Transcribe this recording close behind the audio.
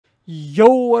Yo,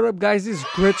 what up guys, this is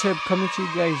Gritchip coming to you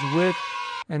guys with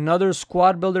another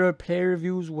squad builder, player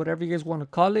reviews, whatever you guys want to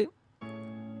call it.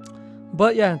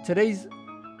 But yeah, today's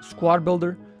squad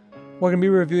builder, we're going to be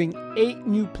reviewing 8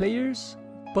 new players.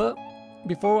 But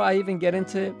before I even get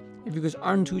into it, if you guys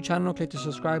aren't new to the channel, click the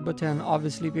subscribe button.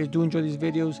 Obviously, if you guys do enjoy these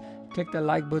videos, click the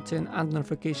like button and the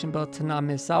notification bell to not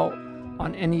miss out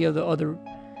on any of the other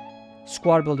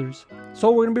squad builders.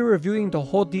 So we're going to be reviewing the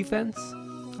whole defense.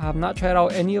 I have not tried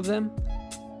out any of them.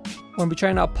 We're going to be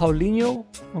trying out Paulinho.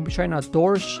 We're going to be trying out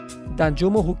DORSCH.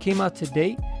 DANJUMA, who came out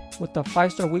today with the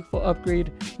 5-star weak foot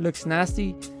upgrade, looks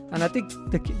nasty. And I think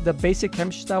the basic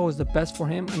chemistry style was the best for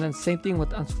him. And then same thing with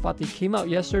ANSU FATI. Came out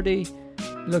yesterday,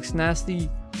 looks nasty.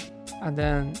 And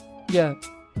then, yeah,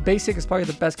 basic is probably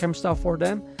the best chemistry style for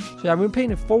them. So yeah, we're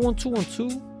playing a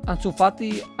 4-1-2-1-2. ANSU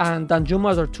FATI and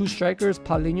DANJUMA as our 2 strikers.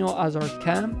 Paulinho as our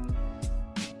cam.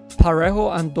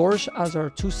 Parejo and DORSCH as our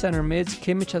 2 center mids,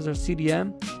 Kimmich as our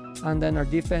CDM, and then our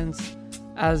defense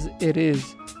as it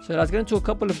is. So let's get into a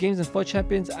couple of games in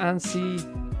Futchamps and see,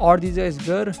 are these guys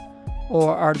good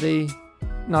or are they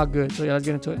not good? So yeah, let's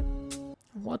get into it.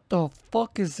 What the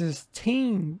fuck is this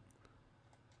team?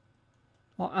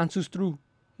 Oh, ANSU's through.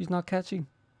 He's not catching.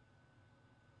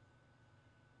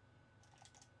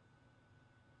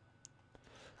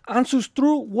 ANSU's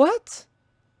through? What?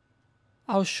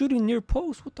 I was shooting near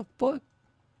post. What the fuck?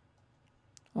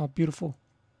 Oh, beautiful.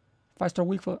 5-star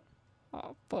weak foot.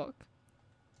 Oh, fuck.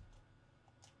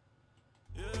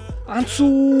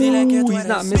 ANSU! He's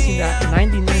not missing that.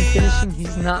 99 finishing.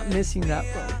 He's not missing that,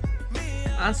 bro.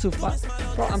 ANSU FATI.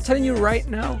 Bro, I'm telling you right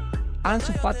now,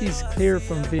 ANSU FATI is clear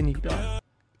from Vinny, dog.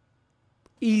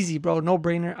 Easy, bro. No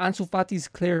brainer. ANSU FATI is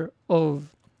clear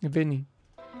of Vinny.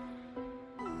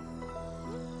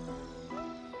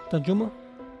 DANJUMA?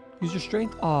 Use your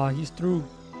strength. Ah, he's through.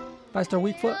 5-star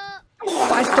weak foot.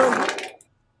 5-star.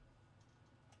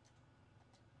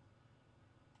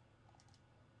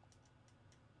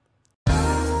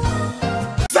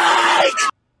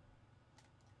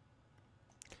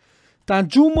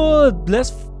 DANJUMA,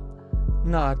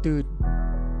 nah, dude.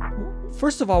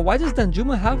 First of all, why does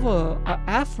DANJUMA have a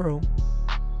afro?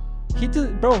 He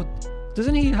did, bro.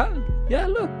 Doesn't he have? Yeah,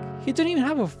 look. He didn't even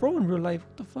have a fro in real life.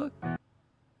 What the fuck?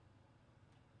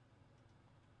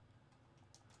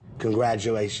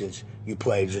 Congratulations, you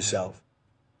played yourself.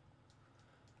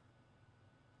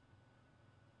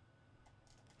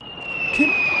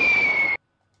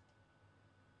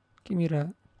 Give me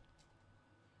that.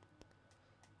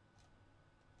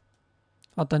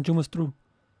 Oh, DANJUMA's through.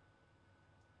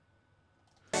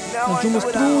 DANJUMA's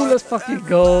through. Let's fucking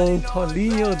go.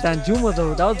 Paulinho. DANJUMA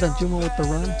though. That was DANJUMA with the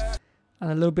run.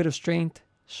 And a little bit of strength.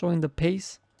 Showing the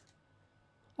pace.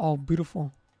 Oh,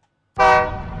 beautiful.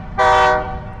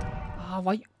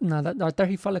 Why? Nah, right there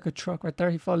he felt like a truck. Right there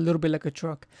he felt a little bit like a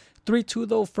truck. 3-2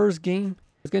 though, first game.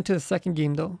 Let's get into the second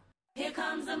game though. Here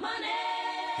comes the money.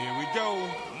 Here we go.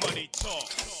 Money talk.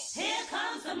 Here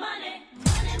comes the money.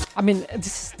 I mean,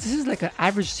 this is like an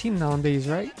average team nowadays,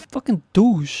 right? Fucking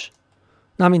douche.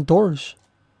 No, I mean DORSCH.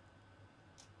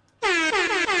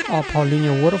 Oh,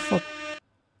 Paulinho, what a fuck.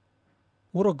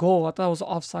 What a goal. I thought it was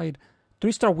offside.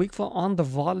 3-star weak foot on the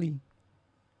volley.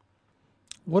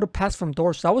 What a pass from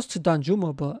DORSCH. That was to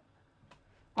DANJUMA, but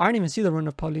I didn't even see the run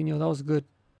of Paulinho. That was good.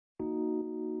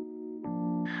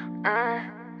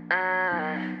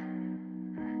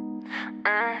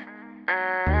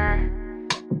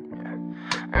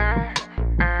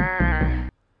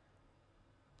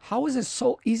 How is it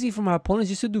so easy for my opponents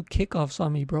just to do kickoffs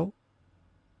on me, bro?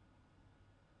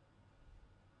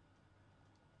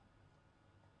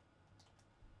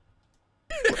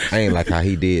 I ain't like how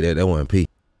he did that. That wasn't P.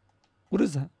 What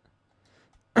is that?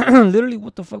 Literally,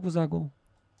 what the fuck was that goal?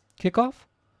 Kickoff?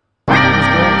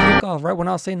 Kickoff, right? When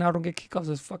I was saying I don't get kickoffs,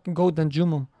 it's fucking go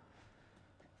DANJUMA.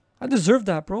 I deserve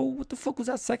that, bro. What the fuck was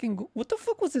that second goal? What the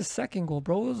fuck was this second goal,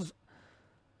 bro? It was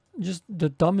just the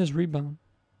dumbest rebound.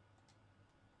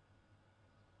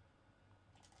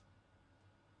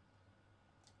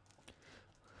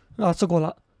 Oh, that's a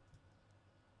goal.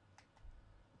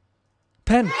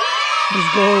 Pen.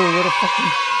 Let's go. What a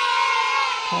fucking...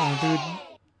 Oh, dude.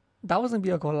 That was going to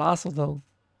be a golazo, though.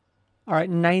 All right,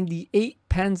 98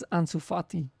 pens ANSU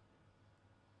FATI.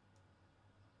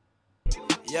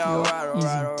 Yeah, all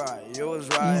right. You was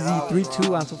right. Easy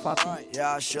 3-2 ANSU FATI.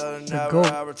 Yeah, I should have Go.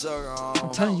 never took on.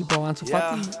 I'm telling you, bro, ANSU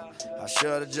FATI. I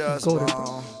should have just Go there,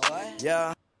 gone.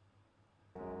 Yeah.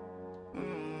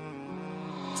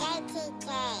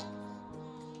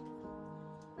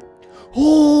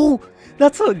 Oh,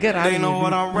 that's a get out of They here. know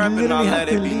what I'm You repping, literally I'll have let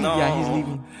to it be leave. Yeah, he's known.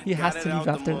 leaving. He has Got to it leave out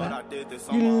the after mud, that. I did this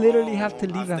You on my literally own. have to I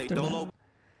leave stay after dolo. that.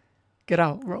 Get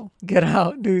out, bro. Get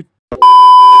out, dude.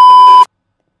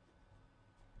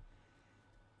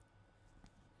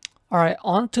 All right,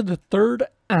 on to the third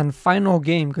and final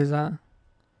game because I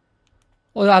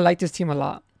like this team a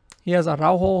lot. He has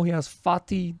Araujo, he has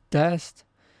Fati, Dest,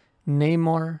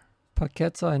 Neymar,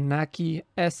 Paqueta, Inaki,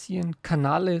 Essien,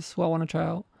 Canales, who I want to try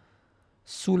out,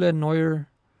 Sule, Neuer,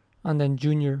 and then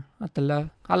Junior at the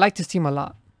left. I like this team a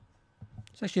lot.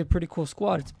 It's actually a pretty cool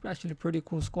squad.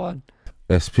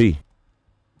 SP.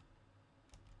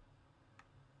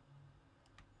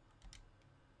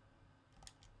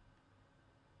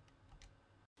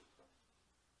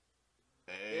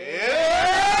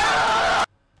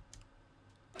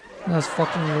 That's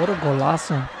fucking what a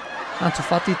golazo. And to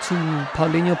Fati to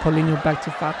Paulinho, Paulinho back to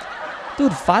Fati.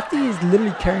 Dude, Fati is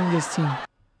literally carrying this team.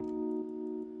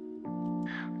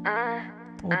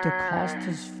 Bro, the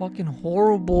Costa's fucking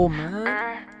horrible, man.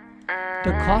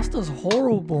 The Costa's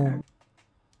horrible.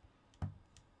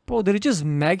 Bro, did it just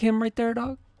meg him right there,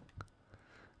 dog?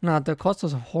 Nah, the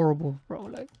Costa's horrible, bro.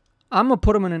 Like, I'm gonna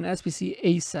put him in an SBC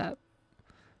ASAP.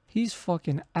 He's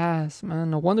fucking ass,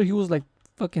 man. No wonder he was like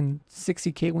fucking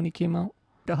 60K when he came out.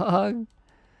 Dog.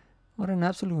 What an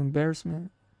absolute embarrassment.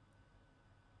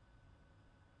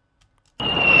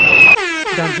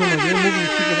 Danjuma, you're moving to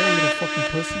keep it there, little fucking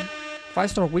pussy.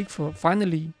 5-star week for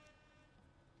finally.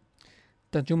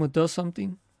 Danjuma does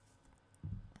something.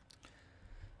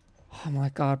 Oh my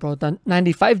god, bro.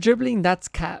 95 dribbling, that's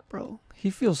cap, bro.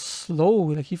 He feels slow.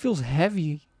 Like, he feels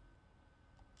heavy.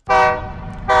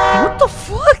 What the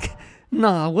fuck?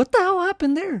 Nah, what the hell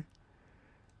happened there?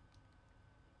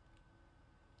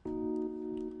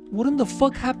 What in the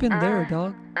fuck happened there,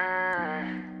 dog?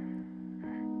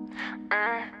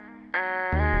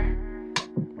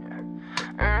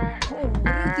 Bro, what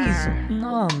are these?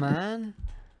 Nah, man.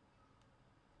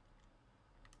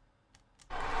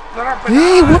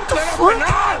 Hey, what the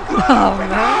fuck? Nah,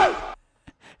 man.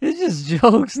 It's just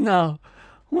jokes now.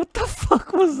 What the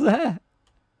fuck was that?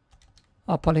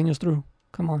 Oh, Paulinho's through.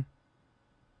 Come on.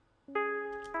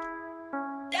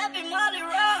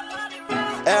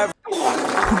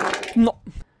 No.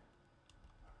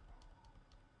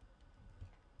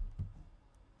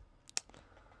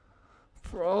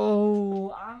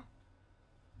 Bro.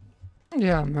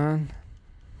 Yeah, man.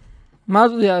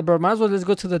 Yeah, bro. Might as well just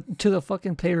go to the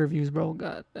fucking play reviews, bro.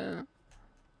 God damn.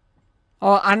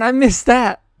 Oh, and I missed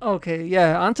that. Okay,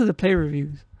 yeah. On to the play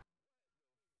reviews.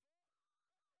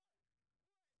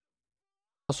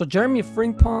 So Jeremy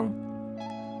Frimpong,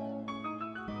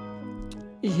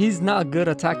 he's not good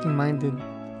attacking minded.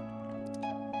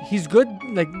 He's good,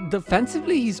 like,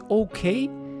 defensively he's okay.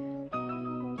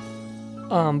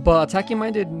 But attacking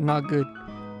minded, not good.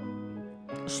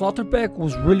 Schlotterbeck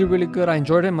was really, really good. I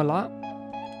enjoyed him a lot.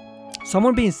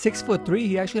 Someone being 6'3",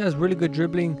 he actually has really good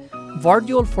dribbling.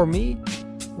 GVARDIAL for me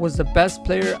was the best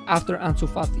player after ANSU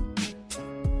Fati.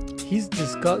 He's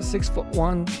disgust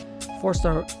 6'1",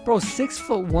 4-star. Bro,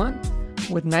 6'1"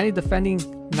 with 90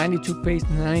 defending, 92 pace,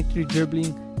 93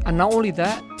 dribbling. And not only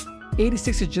that,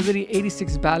 86 agility,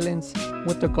 86 balance.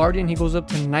 With the Guardian, he goes up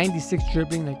to 96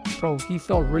 dribbling. Like, bro, he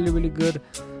felt really, really good.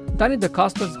 Danny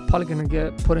DaCosta's probably gonna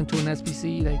get put into an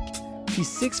SBC. Like, he's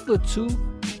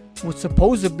 6'2" with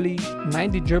supposedly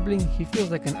 90 dribbling. He feels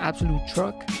like an absolute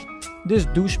truck. This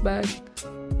douchebag,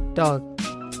 dog,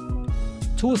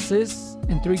 2 assists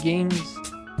in 3 games.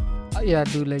 Yeah,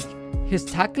 dude, like, his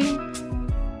tackling,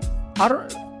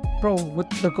 bro, with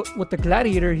the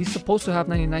Gladiator, he's supposed to have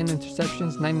 99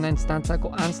 interceptions, 99 stand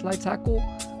tackle and slide tackle.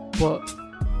 But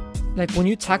like, when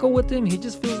you tackle with him, he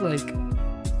just feels like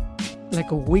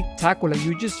a weak tackle. Like,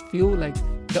 you just feel like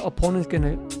the opponent's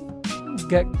gonna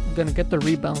get the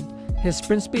rebound. His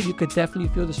sprint speed, you could definitely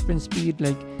feel the sprint speed.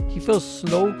 Like, he feels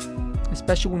slow,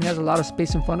 especially when he has a lot of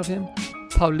space in front of him.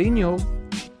 Paulinho,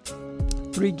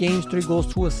 3 games, 3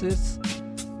 goals, 2 assists.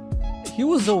 He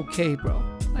was okay, bro.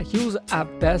 Like, he was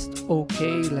at best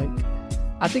okay. Like,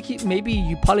 I think you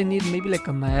probably need maybe like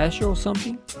a maestro or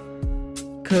something,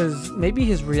 cause maybe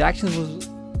his reactions was,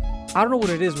 I don't know what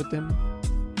it is with him.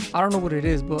 I don't know what it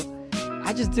is, but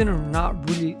I just did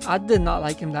not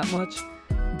like him that much.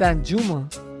 Danjuma,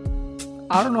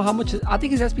 I don't know how much. I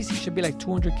think his SPC should be like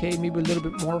 200K, maybe a little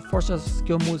bit more. 4-star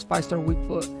skill moves, 5-star weak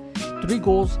foot, 3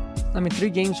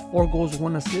 games, 4 goals,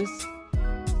 1 assist.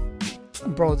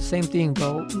 Bro, the same thing,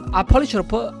 bro. I probably should have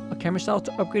put a camera style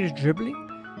to upgrade his dribbling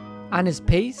and his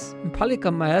pace. And probably like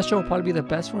a maestro would probably be the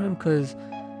best for him, because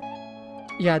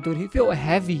yeah, dude, he felt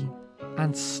heavy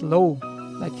and slow.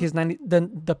 Like, his 90,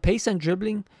 the pace and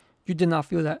dribbling, you did not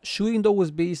feel that. Shooting though was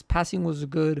beast, passing was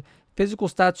good, physical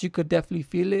stats you could definitely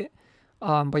feel it.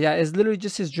 But yeah, it's literally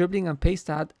just his dribbling and pace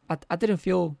that I didn't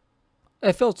feel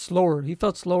it felt slower. He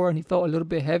felt slower and he felt a little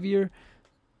bit heavier.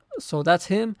 So that's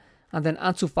him. And then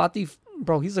ANSU FATI,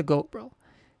 bro, he's a GOAT, bro.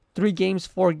 3 games,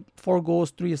 4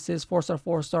 goals, 3 assists, 4-star,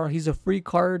 4-star. He's a free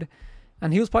card.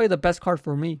 And he was probably the best card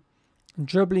for me.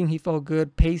 Dribbling, he felt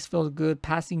good. Pace felt good.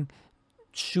 Passing,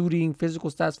 shooting, physical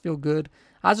stats feel good.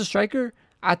 As a striker,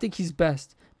 I think he's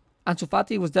best. ANSU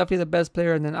FATI was definitely the best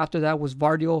player. And then after that was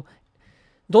GVARDIAL.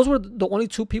 Those were the only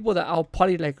 2 people that I'll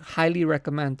probably like highly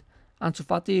recommend. ANSU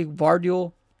FATI,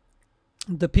 GVARDIAL.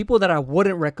 The people that I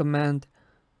wouldn't recommend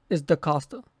is the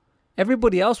COSTA.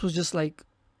 Everybody else was just like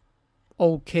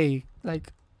okay.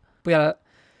 Like, but yeah,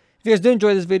 if you guys did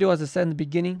enjoy this video, as I said in the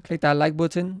beginning, click that like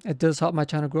button. It does help my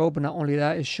channel grow, but not only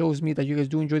that, it shows me that you guys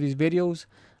do enjoy these videos.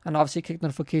 And obviously click the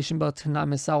notification bell to not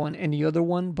miss out on any other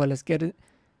one. But let's get it.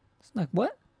 It's like,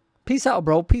 what? Peace out,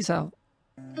 bro. Peace out.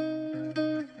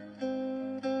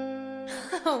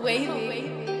 Wait.